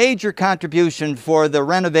made a major contribution for the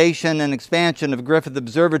renovation and expansion of Griffith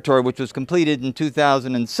Observatory, which was completed in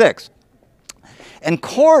 2006. And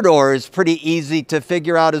corridor is pretty easy to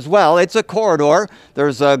figure out as well. It's a corridor.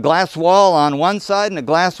 There's a glass wall on one side and a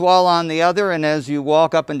glass wall on the other, and as you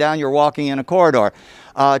walk up and down, you're walking in a corridor.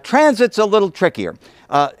 Transit's a little trickier.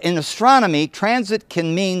 In astronomy, transit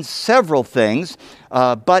can mean several things,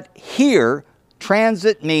 but here,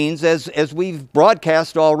 transit means, as we've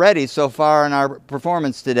broadcast already so far in our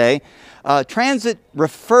performance today, transit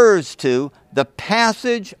refers to the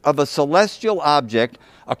passage of a celestial object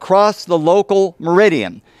across the local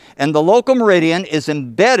meridian. And the local meridian is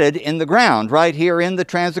embedded in the ground right here in the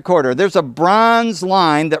transit corridor. There's a bronze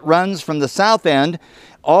line that runs from the south end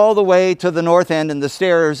all the way to the north end and the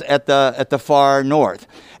stairs at the far north.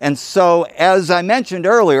 And so, as I mentioned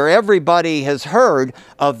earlier, everybody has heard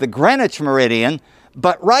of the Greenwich Meridian,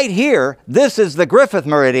 but right here, this is the Griffith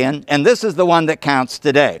Meridian, and this is the one that counts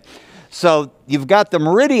today. So you've got the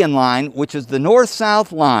meridian line, which is the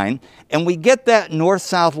north-south line, and we get that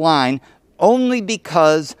north-south line only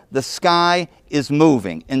because the sky is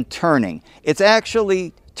moving and turning. It's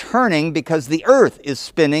actually turning because the Earth is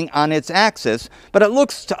spinning on its axis, but it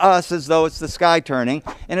looks to us as though it's the sky turning,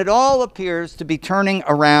 and it all appears to be turning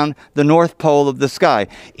around the north pole of the sky.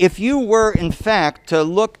 If you were, in fact, to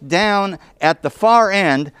look down at the far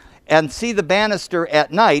end and see the banister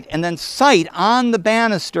at night, and then sight on the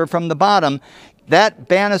banister from the bottom, that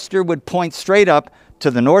banister would point straight up to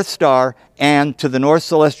the North Star and to the North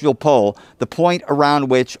Celestial Pole, the point around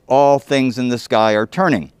which all things in the sky are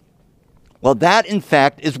turning. Well, that, in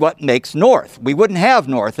fact, is what makes north. We wouldn't have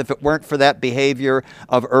north if it weren't for that behavior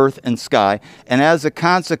of Earth and sky. And as a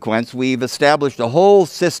consequence, we've established a whole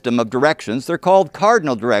system of directions. They're called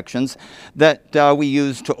cardinal directions that we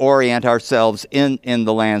use to orient ourselves in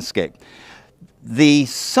the landscape. The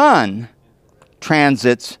sun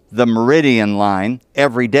transits the meridian line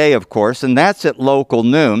every day, of course, and that's at local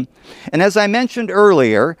noon. And as I mentioned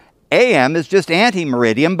earlier, AM is just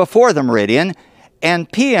anti-meridian before the meridian,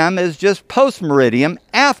 and PM is just post-meridian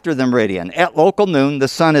after the meridian. At local noon, the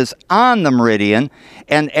sun is on the meridian,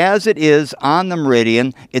 and as it is on the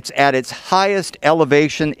meridian, it's at its highest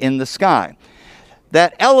elevation in the sky.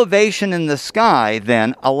 That elevation in the sky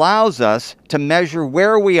then allows us to measure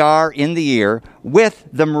where we are in the year with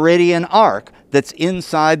the meridian arc that's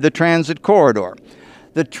inside the transit corridor.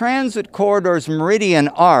 The transit corridor's meridian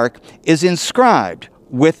arc is inscribed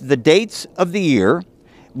with the dates of the year,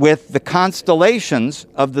 with the constellations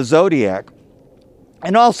of the zodiac,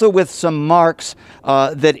 and also with some marks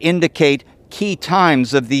that indicate key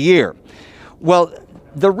times of the year. Well,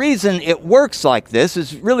 the reason it works like this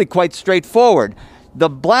is really quite straightforward. The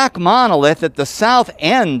black monolith at the south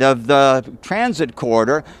end of the transit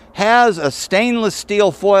corridor has a stainless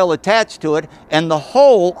steel foil attached to it, and the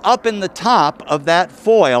hole up in the top of that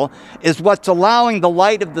foil is what's allowing the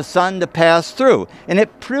light of the sun to pass through. And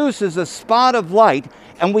it produces a spot of light,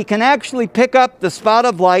 and we can actually pick up the spot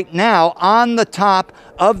of light now on the top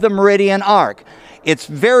of the meridian arc. It's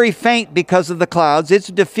very faint because of the clouds, it's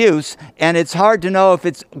diffuse, and it's hard to know if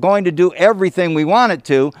it's going to do everything we want it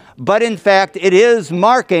to, but in fact it is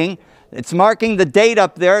marking It's marking the date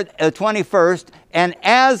up there, 21st, and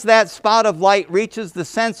as that spot of light reaches the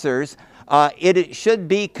sensors, it should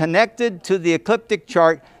be connected to the ecliptic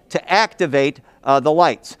chart to activate the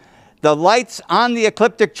lights. The lights on the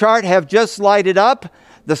ecliptic chart have just lighted up.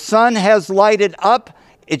 The sun has lighted up.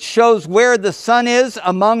 It shows where the sun is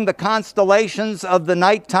among the constellations of the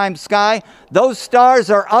nighttime sky. Those stars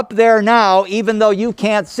are up there now, even though you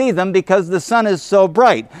can't see them because the sun is so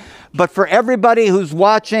bright. But for everybody who's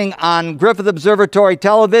watching on Griffith Observatory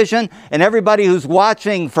television and everybody who's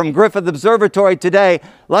watching from Griffith Observatory today,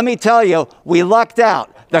 let me tell you, we lucked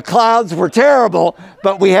out. The clouds were terrible,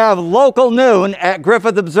 but we have local noon at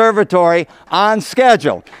Griffith Observatory on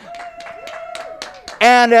schedule.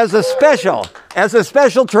 And as a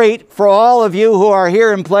special treat for all of you who are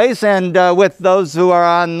here in place and with those who are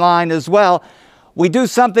online as well, we do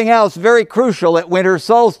something else very crucial at winter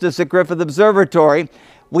solstice at Griffith Observatory.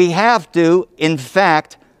 We have to, in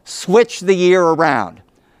fact, switch the year around.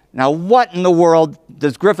 Now, what in the world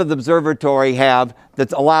does Griffith Observatory have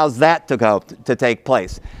that allows that to take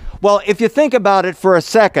place? Well, if you think about it for a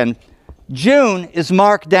second, June is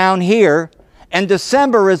marked down here and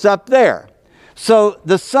December is up there. So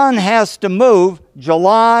the sun has to move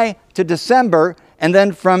July to December and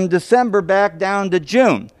then from December back down to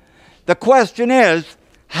June. The question is,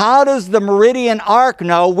 how does the meridian arc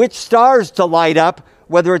know which stars to light up,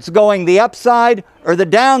 whether it's going the upside or the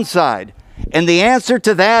downside? And the answer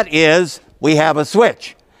to that is we have a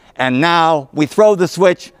switch. And now we throw the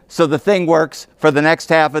switch so the thing works for the next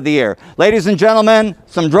half of the year. Ladies and gentlemen,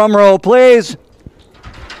 some drum roll, please.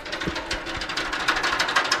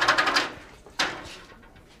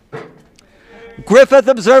 Griffith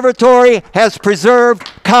Observatory has preserved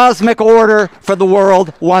cosmic order for the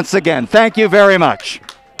world once again. Thank you very much.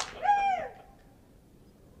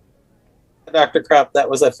 Dr. Krupp, that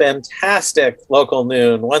was a fantastic local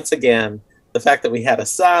noon. Once again, the fact that we had a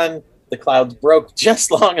sun, the clouds broke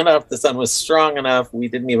just long enough, the sun was strong enough, we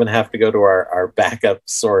didn't even have to go to our backup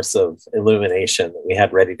source of illumination that we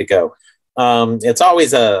had ready to go. It's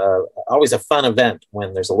always a fun event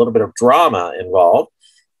when there's a little bit of drama involved,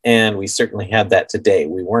 and we certainly had that today.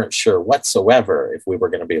 We weren't sure whatsoever if we were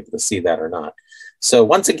going to be able to see that or not. So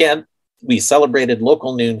once again, we celebrated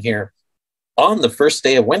local noon here on the first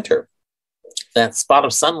day of winter. That spot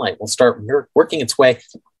of sunlight will start working its way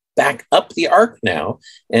back up the arc now.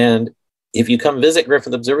 And if you come visit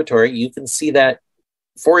Griffith Observatory, you can see that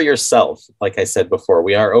for yourself. Like I said before,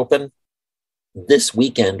 we are open this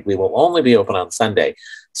weekend. We will only be open on Sunday.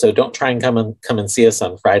 So don't try and come and see us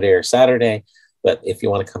on Friday or Saturday. But if you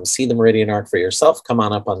want to come see the meridian arc for yourself, come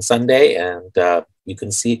on up on Sunday and you can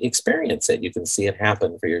experience it. You can see it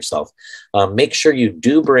happen for yourself. Make sure you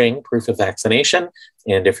do bring proof of vaccination.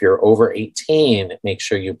 And if you're over 18, make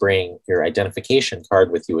sure you bring your identification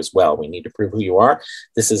card with you as well. We need to prove who you are.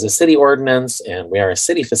 This is a city ordinance and we are a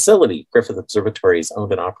city facility. Griffith Observatory is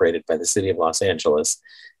owned and operated by the City of Los Angeles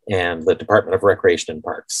and the Department of Recreation and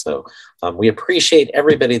Parks. So we appreciate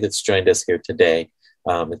everybody that's joined us here today.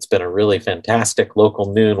 It's been a really fantastic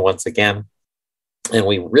local noon once again, and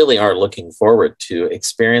we really are looking forward to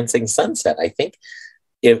experiencing sunset. I think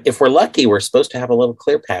if we're lucky, we're supposed to have a little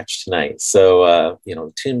clear patch tonight. So,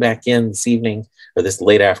 tune back in this evening or this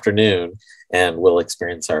late afternoon, and we'll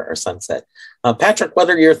experience our sunset. Patrick, what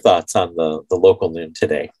are your thoughts on the local noon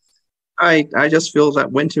today? I just feel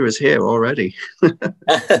that winter is here already.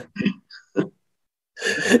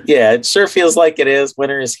 Yeah, it sure feels like it is.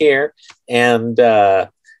 Winter is here, and we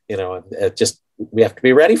have to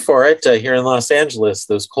be ready for it. Here in Los Angeles,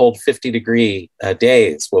 those cold 50-degree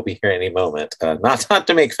days will be here any moment. Not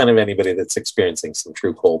to make fun of anybody that's experiencing some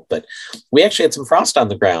true cold, but we actually had some frost on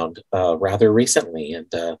the ground rather recently,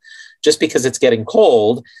 and just because it's getting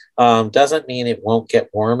cold doesn't mean it won't get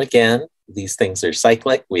warm again. These things are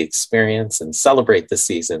cyclic. We experience and celebrate the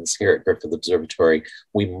seasons here at Griffith Observatory.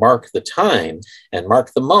 We mark the time and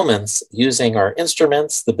mark the moments using our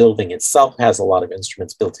instruments. The building itself has a lot of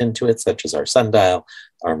instruments built into it, such as our sundial,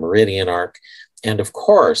 our meridian arc. And of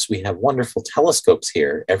course, we have wonderful telescopes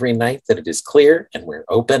here. Every night that it is clear and we're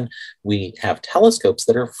open, we have telescopes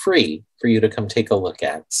that are free for you to come take a look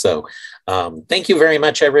at. So thank you very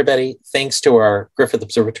much, everybody. Thanks to our Griffith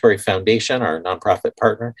Observatory Foundation, our nonprofit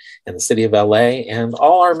partner, and the City of LA, and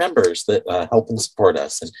all our members that help and support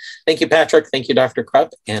us. And thank you, Patrick. Thank you, Dr. Krupp.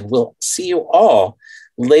 And we'll see you all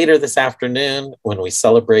later this afternoon when we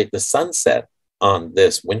celebrate the sunset on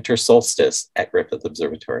this winter solstice at Griffith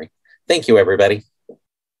Observatory. Thank you, everybody.